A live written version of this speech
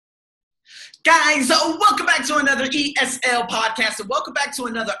Guys, welcome back to another ESL podcast, and welcome back to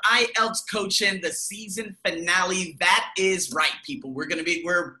another IELTS Coaching, the season finale. That is right, people. We're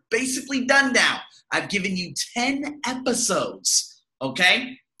basically done now. I've given you 10 episodes,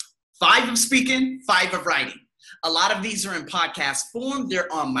 okay? 5 of speaking, 5 of writing. A lot of these are in podcast form.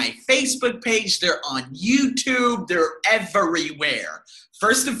 They're on my Facebook page. They're on YouTube. They're everywhere.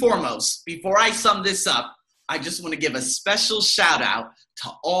 First and foremost, before I sum this up, I just want to give a special shout out to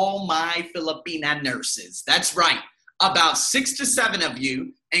all my Filipina nurses. That's right. About 6 to 7 of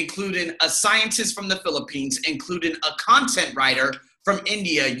you, including a scientist from the Philippines, including a content writer from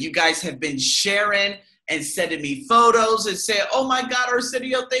India. You guys have been sharing and sending me photos and saying, oh my God,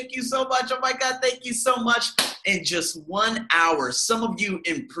 Arsenio, thank you so much. Oh my God, thank you so much. In just 1 hour, some of you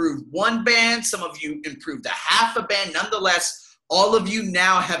improved 1 band. Some of you improved a half a band. Nonetheless, all of you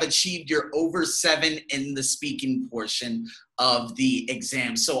now have achieved your over 7 in the speaking portion of the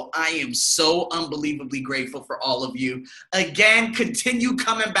exam. So I am so unbelievably grateful for all of you. Again, continue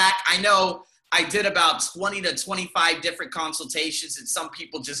coming back. I know I did about 20 to 25 different consultations and some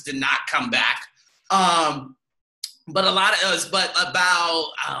people just did not come back. But a lot of us,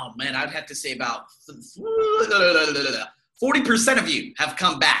 I'd have to say about 40% of you have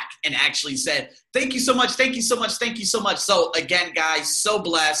come back and actually said, thank you so much, thank you so much, thank you so much. So again, guys, so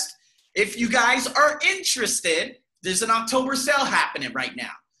blessed. If you guys are interested, there's an October sale happening right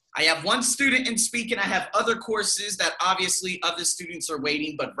now. I have 1 student in speaking. I have other courses that obviously other students are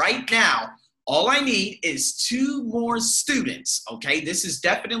waiting. But right now, all I need is 2 more students, okay? This is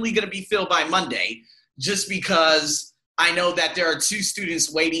definitely going to be filled by Monday just because I know that there are 2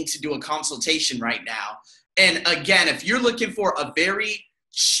 students waiting to do a consultation right now. And again, if you're looking for a very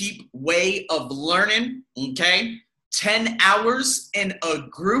cheap way of learning, okay, 10 hours in a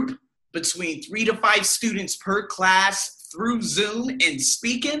group between 3 to 5 students per class through Zoom and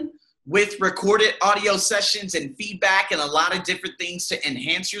speaking with recorded audio sessions and feedback and a lot of different things to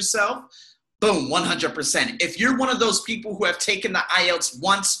enhance yourself, boom, 100%. If you're one of those people who have taken the IELTS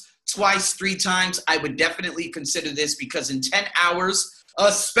once, twice, 3 times, I would definitely consider this because in 10 hours,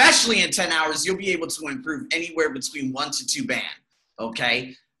 especially in 10 hours, you'll be able to improve anywhere between 1 to 2 band,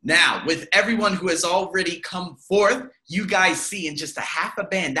 okay? Now, with everyone who has already come forth, you guys see in just a half a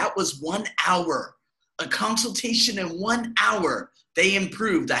band, that was 1 hour. A consultation in 1 hour, they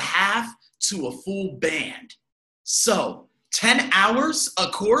improved a half to a full band. So 10 hours a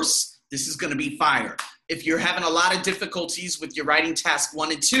course, this is going to be fire. If you're having a lot of difficulties with your writing task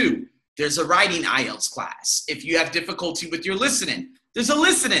 1 and 2, there's a writing IELTS class. If you have difficulty with your listening, there's a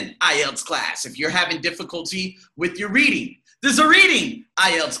listening IELTS class. If you're having difficulty with your reading, there's a reading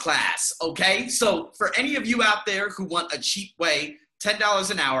IELTS class, okay? So for any of you out there who want a cheap way,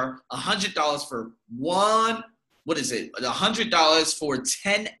 $10 an hour, $100 for $100 for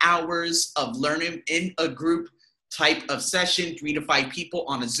 10 hours of learning in a group type of session, 3 to 5 people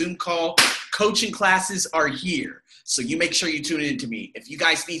on a Zoom call. Coaching classes are here. So you make sure you tune in to me. If you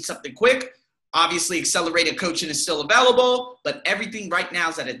guys need something quick, obviously, accelerated coaching is still available, but everything right now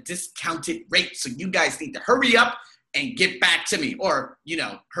is at a discounted rate. So you guys need to hurry up and get back to me or,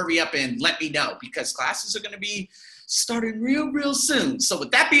 hurry up and let me know because classes are going to be starting real soon. So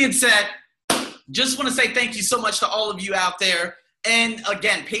with that being said, just want to say thank you so much to all of you out there. And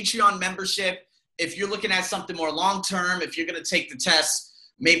again, Patreon membership, if you're looking at something more long-term, if you're going to take the test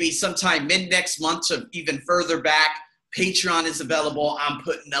maybe sometime mid-next month to even further back, Patreon is available. I'm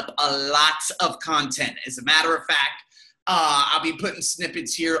putting up a lot of content. As a matter of fact, I'll be putting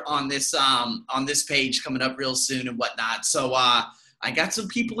snippets here on this page coming up real soon and whatnot. So I got some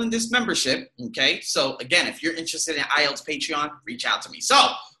people in this membership, okay? So again, if you're interested in IELTS Patreon, reach out to me.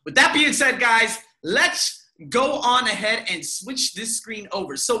 So with that being said, guys, let's go on ahead and switch this screen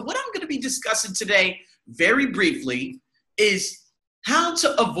over. So what I'm going to be discussing today very briefly is how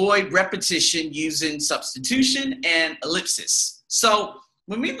to avoid repetition using substitution and ellipsis. So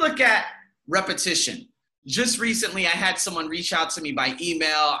when we look at repetition, just recently I had someone reach out to me by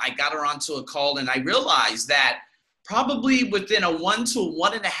email. I got her onto a call and I realized that probably within a 1 to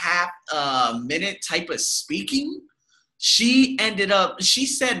 1.5 minute type of speaking, she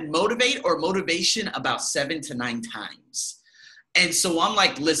said motivate or motivation about 7 to 9 times. And so I'm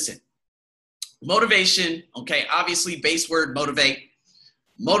like, listen, motivation, okay, obviously base word motivate.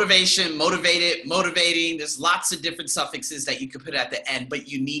 Motivation, motivated, motivating. There's lots of different suffixes that you could put at the end, but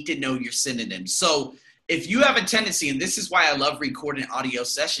you need to know your synonyms. So if you have a tendency, and this is why I love recording audio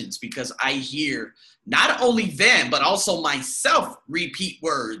sessions, because I hear not only them, but also myself repeat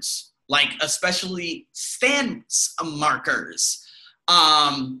words, like especially stance markers.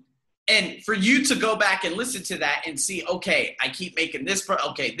 And for you to go back and listen to that and see, okay, I keep making this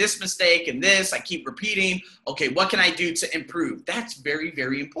mistake and this, I keep repeating. Okay, what can I do to improve? That's very,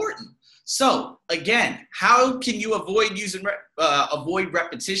 very important. So again, how can you avoid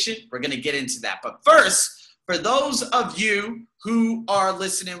repetition? We're going to get into that. But first, for those of you who are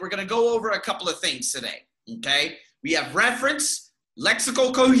listening, we're going to go over a couple of things today. Okay, we have reference,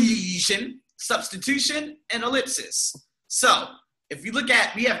 lexical cohesion, substitution, and ellipsis. So if you look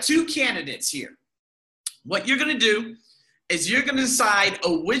at, we have two candidates here. What you're going to do is you're going to decide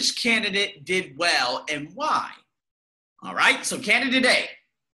which candidate did well and why. All right, so candidate A,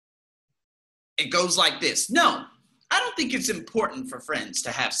 it goes like this. No, I don't think it's important for friends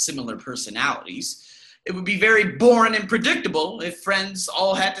to have similar personalities. It would be very boring and predictable if friends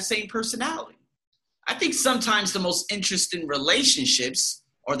all had the same personality. I think sometimes the most interesting relationships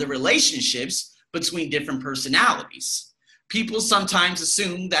are the relationships between different personalities. People sometimes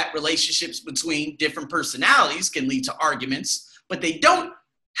assume that relationships between different personalities can lead to arguments, but they don't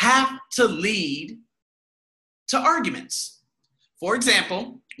have to lead to arguments. For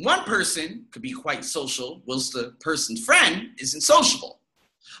example, one person could be quite social whilst the person's friend isn't sociable.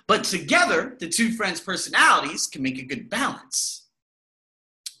 But together, the two friends' personalities can make a good balance.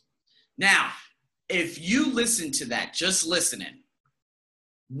 Now, if you listen to that, just listening,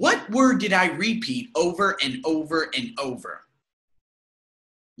 what word did I repeat over and over and over?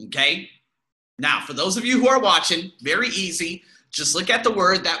 Okay. Now, for those of you who are watching, very easy. Just look at the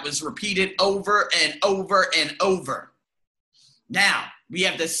word that was repeated over and over and over. Now, we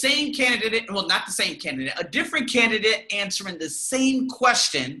have the same candidate, well, not the same candidate, a different candidate answering the same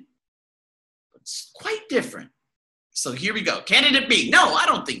question, but it's quite different. So here we go. Candidate B, no, I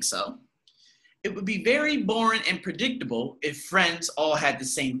don't think so. It would be very boring and predictable if friends all had the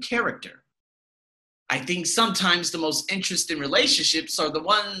same character. I think sometimes the most interesting relationships are the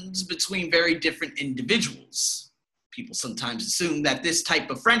ones between very different individuals. People sometimes assume that this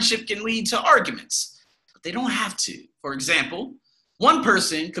type of friendship can lead to arguments, but they don't have to. For example, one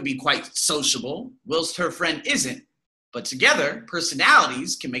person could be quite sociable, whilst her friend isn't, but together,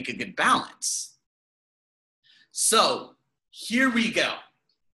 personalities can make a good balance. So here we go.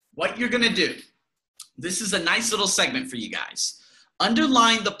 What you're gonna do. This is a nice little segment for you guys.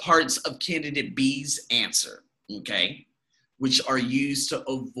 Underline the parts of candidate B's answer, okay, which are used to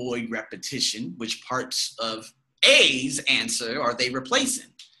avoid repetition. Which parts of A's answer are they replacing?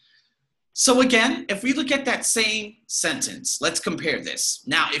 So again, if we look at that same sentence, let's compare this.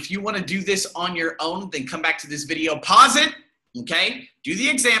 Now, if you want to do this on your own, then come back to this video, pause it, okay? Do the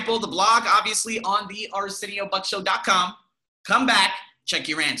example, the blog, obviously, on the ArsenioBuckshow.com. Come back, check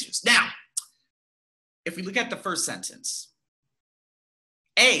your answers. Now, if we look at the first sentence,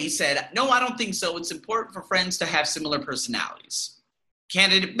 A said, no, I don't think so. It's important for friends to have similar personalities.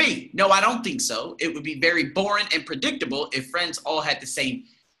 Candidate B, no, I don't think so. It would be very boring and predictable if friends all had the same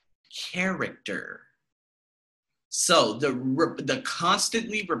character. So the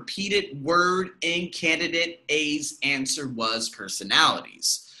constantly repeated word in candidate A's answer was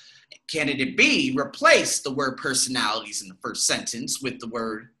personalities. Candidate B replaced the word personalities in the first sentence with the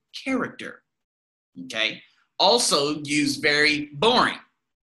word character. Okay. Also used very boring.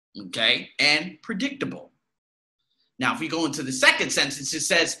 Okay. And predictable. Now, if we go into the second sentence, it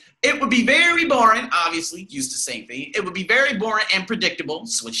says, it would be very boring, obviously, used the same thing. It would be very boring and predictable,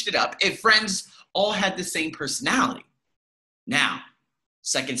 switched it up, if friends all had the same personality. Now,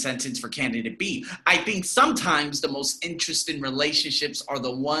 second sentence for candidate B. I think sometimes the most interesting relationships are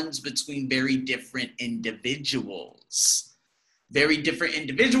the ones between very different individuals. Very different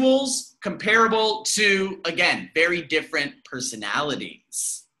individuals comparable to, again, very different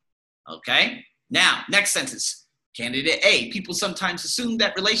personalities. Okay? Now, next sentence. Candidate A, people sometimes assume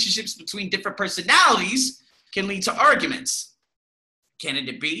that relationships between different personalities can lead to arguments.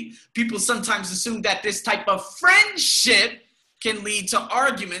 Candidate B, people sometimes assume that this type of friendship can lead to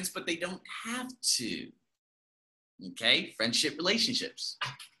arguments, but they don't have to. Okay, friendship relationships.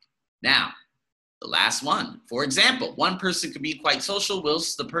 Now, the last one. For example, one person could be quite social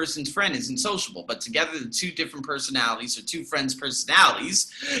whilst the person's friend isn't sociable, but together the two different personalities or two friends'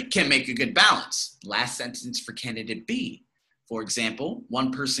 personalities can make a good balance. Last sentence for candidate B. For example,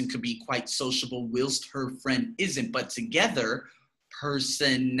 one person could be quite sociable whilst her friend isn't, but together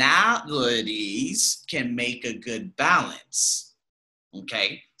personalities can make a good balance.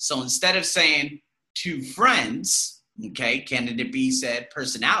 Okay, so instead of saying two friends, okay, candidate B said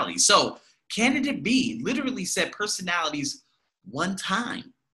personality. So candidate B literally said personalities one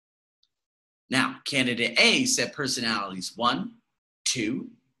time. Now, candidate A said personalities 1, 2,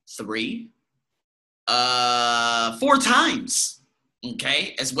 3, 4 times.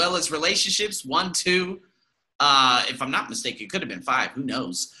 Okay, as well as relationships, 1, 2. If I'm not mistaken, it could have been 5. Who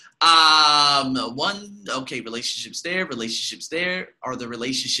knows? 1. Okay, relationships there. Relationships there. Are the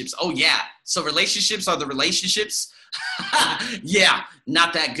relationships? Oh yeah. So relationships are the relationships. Yeah,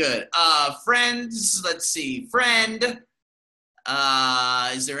 not that good. Friends. Let's see. Friend.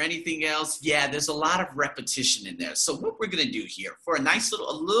 Is there anything else? Yeah, there's a lot of repetition in there. So what we're gonna do here for a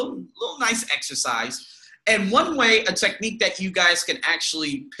little nice exercise. And one way, a technique that you guys can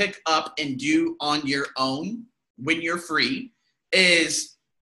actually pick up and do on your own when you're free is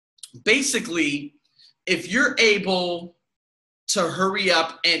basically if you're able to hurry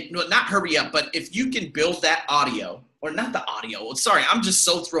up and, no, not hurry up, but if you can build that audio, or not the audio, sorry, I'm just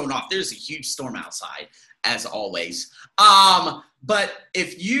so thrown off. There's a huge storm outside, as always. But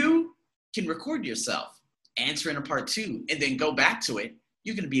if you can record yourself answering a part 2 and then go back to it,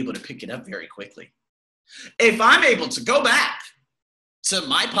 you're going to be able to pick it up very quickly. If I'm able to go back to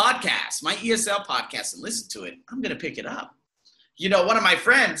my podcast, my ESL podcast, and listen to it, I'm going to pick it up. You know, one of my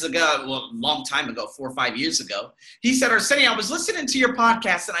friends, a long time ago, 4 or 5 years ago, he said, Arsenio, I was listening to your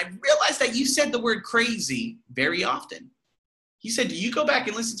podcast and I realized that you said the word crazy very often. He said, do you go back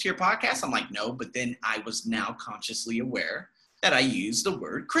and listen to your podcast? I'm like, no, but then I was now consciously aware that I use the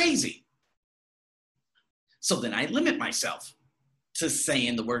word crazy. So then I limit myself to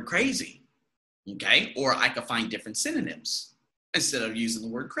saying the word crazy. Okay, or I could find different synonyms instead of using the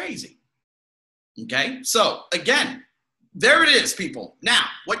word crazy. Okay, so again, there it is, people. Now,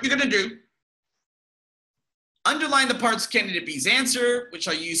 what you're going to do, underline the parts candidate B's answer, which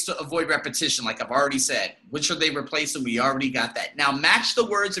are used to avoid repetition, like I've already said. Which are they replacing? We already got that. Now, match the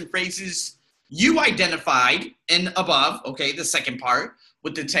words and phrases you identified and above, okay, the second part,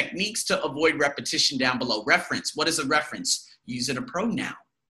 with the techniques to avoid repetition down below. Reference. What is a reference? Using a pronoun.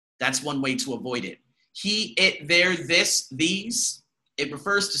 That's one way to avoid it. He, it, their, this, these. It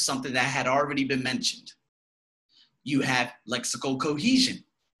refers to something that had already been mentioned. You have lexical cohesion.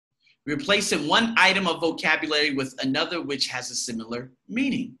 Replacing one item of vocabulary with another which has a similar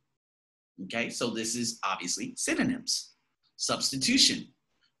meaning. Okay, so this is obviously synonyms. Substitution.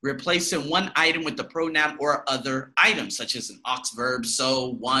 Replacing one item with the pronoun or other item, such as an aux verb,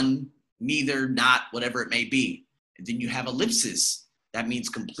 so, one, neither, not, whatever it may be. And then you have ellipsis. That means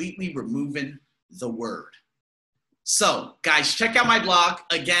completely removing the word. So, guys, check out my blog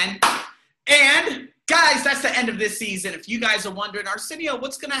again. And, guys, that's the end of this season. If you guys are wondering, Arsenio,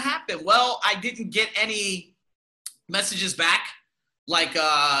 what's going to happen? Well, I didn't get any messages back. Like,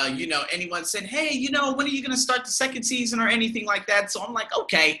 anyone said, hey, when are you going to start the second season or anything like that? So I'm like,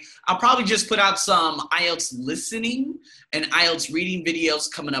 okay, I'll probably just put out some IELTS listening and IELTS reading videos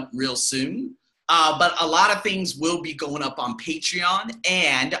coming up real soon. But a lot of things will be going up on Patreon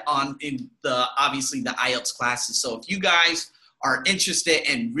and obviously the IELTS classes. So if you guys are interested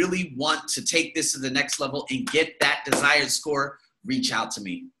and really want to take this to the next level and get that desired score, reach out to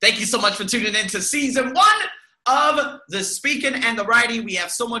me. Thank you so much for tuning in to season 1 of the speaking and the writing. We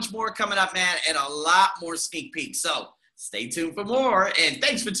have so much more coming up, man, and a lot more sneak peeks. So stay tuned for more. And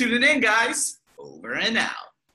thanks for tuning in, guys. Over and out.